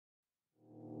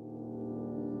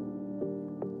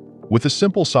With a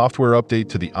simple software update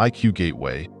to the IQ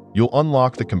Gateway, you'll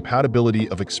unlock the compatibility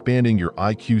of expanding your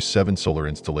IQ7 solar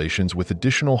installations with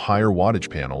additional higher wattage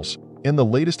panels and the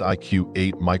latest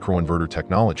IQ8 microinverter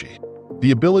technology.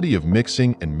 The ability of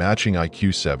mixing and matching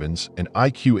IQ7s and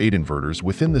IQ8 inverters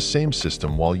within the same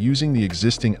system while using the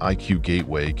existing IQ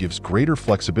Gateway gives greater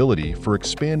flexibility for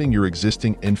expanding your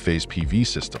existing Enphase PV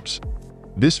systems.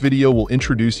 This video will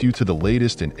introduce you to the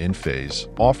latest in Enphase,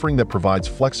 offering that provides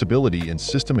flexibility in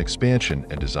system expansion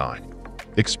and design.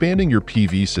 Expanding your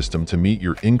PV system to meet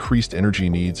your increased energy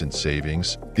needs and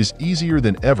savings is easier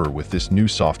than ever with this new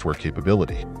software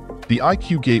capability. The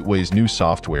IQ Gateway's new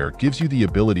software gives you the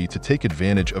ability to take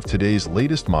advantage of today's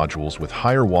latest modules with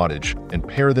higher wattage and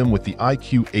pair them with the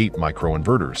IQ8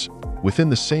 microinverters within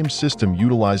the same system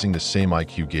utilizing the same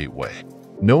IQ Gateway.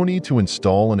 No need to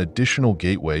install an additional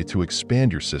gateway to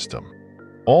expand your system.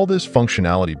 All this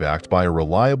functionality backed by a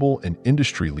reliable and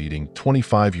industry-leading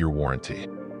 25-year warranty.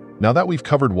 Now that we've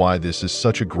covered why this is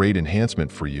such a great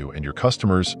enhancement for you and your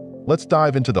customers, let's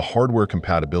dive into the hardware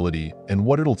compatibility and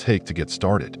what it'll take to get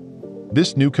started.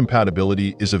 This new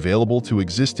compatibility is available to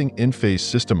existing Enphase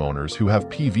system owners who have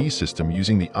PV system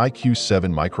using the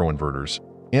IQ7 Microinverters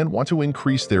and want to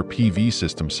increase their PV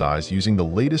system size using the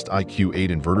latest IQ8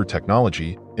 inverter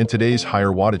technology and today's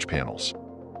higher wattage panels.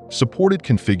 Supported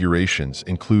configurations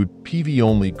include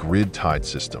PV-only grid-tied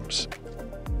systems.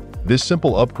 This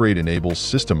simple upgrade enables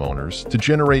system owners to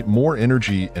generate more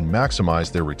energy and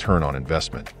maximize their return on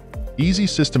investment. Easy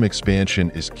system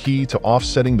expansion is key to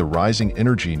offsetting the rising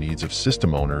energy needs of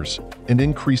system owners and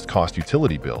increased cost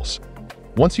utility bills.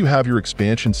 Once you have your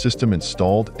expansion system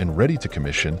installed and ready to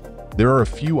commission, there are a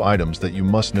few items that you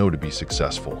must know to be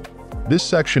successful. This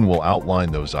section will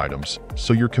outline those items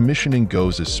so your commissioning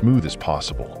goes as smooth as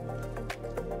possible.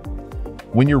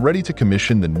 When you're ready to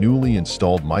commission the newly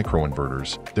installed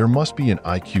microinverters, there must be an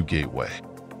IQ Gateway.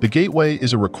 The gateway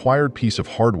is a required piece of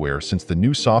hardware since the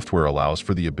new software allows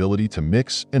for the ability to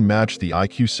mix and match the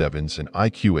IQ7s and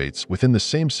IQ8s within the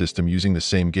same system using the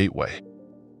same gateway.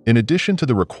 In addition to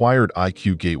the required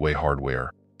IQ Gateway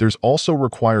hardware, there's also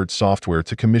required software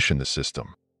to commission the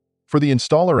system. For the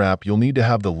installer app, you'll need to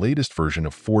have the latest version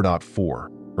of 4.4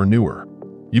 or newer.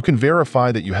 You can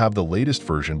verify that you have the latest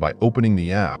version by opening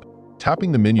the app,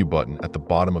 tapping the menu button at the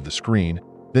bottom of the screen,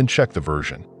 then check the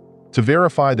version. To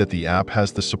verify that the app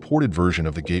has the supported version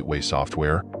of the Gateway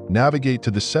software, navigate to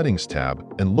the Settings tab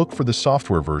and look for the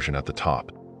software version at the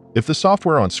top. If the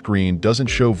software on screen doesn't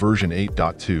show version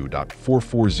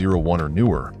 8.2.4401 or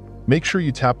newer, make sure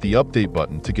you tap the Update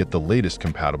button to get the latest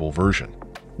compatible version.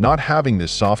 Not having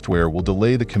this software will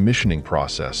delay the commissioning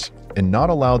process and not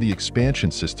allow the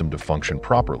expansion system to function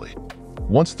properly.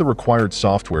 Once the required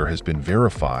software has been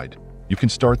verified, you can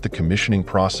start the commissioning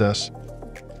process.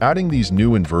 Adding these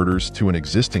new inverters to an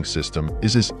existing system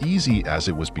is as easy as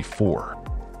it was before.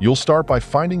 You'll start by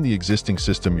finding the existing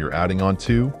system you're adding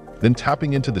onto, then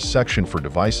tapping into the section for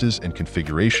devices and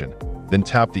configuration, then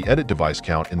tap the Edit Device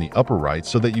Count in the upper right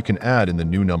so that you can add in the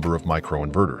new number of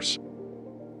microinverters.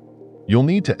 You'll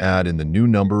need to add in the new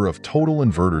number of total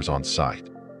inverters on site.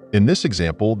 In this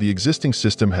example, the existing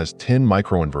system has 10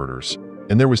 microinverters,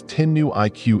 and there was 10 new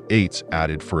IQ8s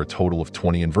added for a total of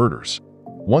 20 inverters.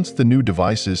 Once the new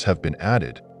devices have been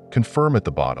added, confirm at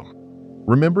the bottom.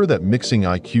 Remember that mixing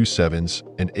IQ7s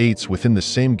and 8s within the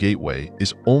same gateway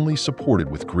is only supported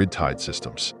with grid-tied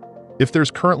systems. If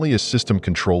there's currently a system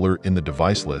controller in the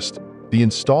device list, the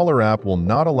installer app will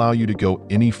not allow you to go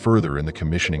any further in the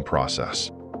commissioning process.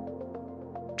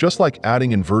 Just like adding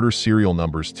inverter serial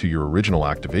numbers to your original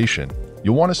activation,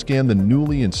 you'll want to scan the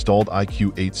newly installed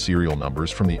IQ8 serial numbers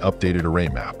from the updated array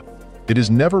map. It is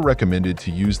never recommended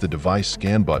to use the device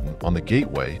scan button on the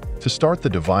gateway to start the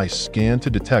device scan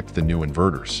to detect the new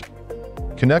inverters.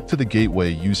 Connect to the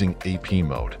gateway using AP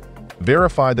mode.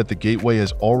 Verify that the gateway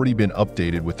has already been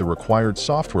updated with the required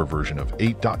software version of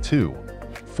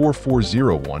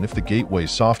 8.2.4401 if the gateway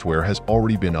software has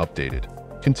already been updated.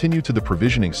 Continue to the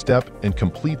provisioning step and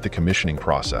complete the commissioning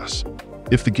process.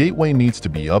 If the gateway needs to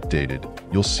be updated,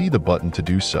 you'll see the button to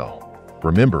do so.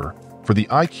 Remember, for the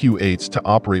IQ8s to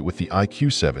operate with the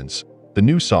IQ7s, the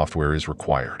new software is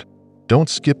required. Don't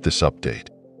skip this update.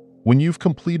 When you've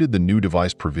completed the new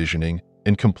device provisioning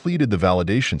and completed the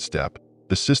validation step,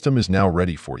 the system is now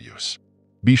ready for use.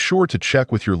 Be sure to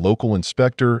check with your local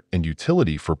inspector and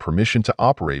utility for permission to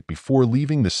operate before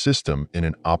leaving the system in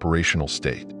an operational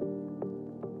state.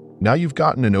 Now you've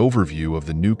gotten an overview of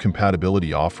the new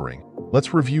compatibility offering,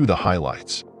 let's review the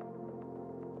highlights.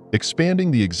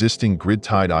 Expanding the existing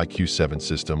grid-tied IQ7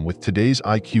 system with today's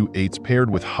IQ8s paired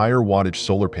with higher wattage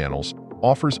solar panels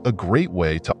offers a great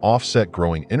way to offset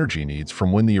growing energy needs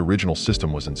from when the original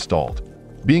system was installed.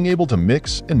 Being able to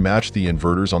mix and match the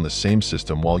inverters on the same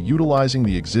system while utilizing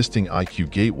the existing IQ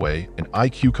Gateway and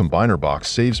IQ Combiner box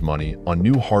saves money on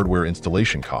new hardware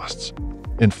installation costs.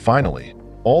 And finally,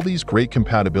 all these great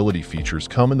compatibility features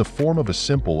come in the form of a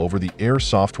simple over-the-air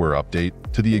software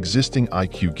update to the existing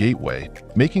IQ Gateway,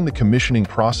 making the commissioning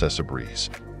process a breeze.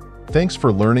 Thanks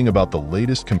for learning about the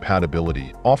latest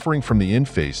compatibility offering from the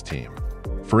Enphase team.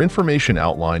 For information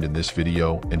outlined in this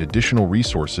video and additional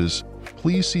resources,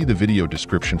 please see the video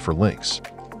description for links.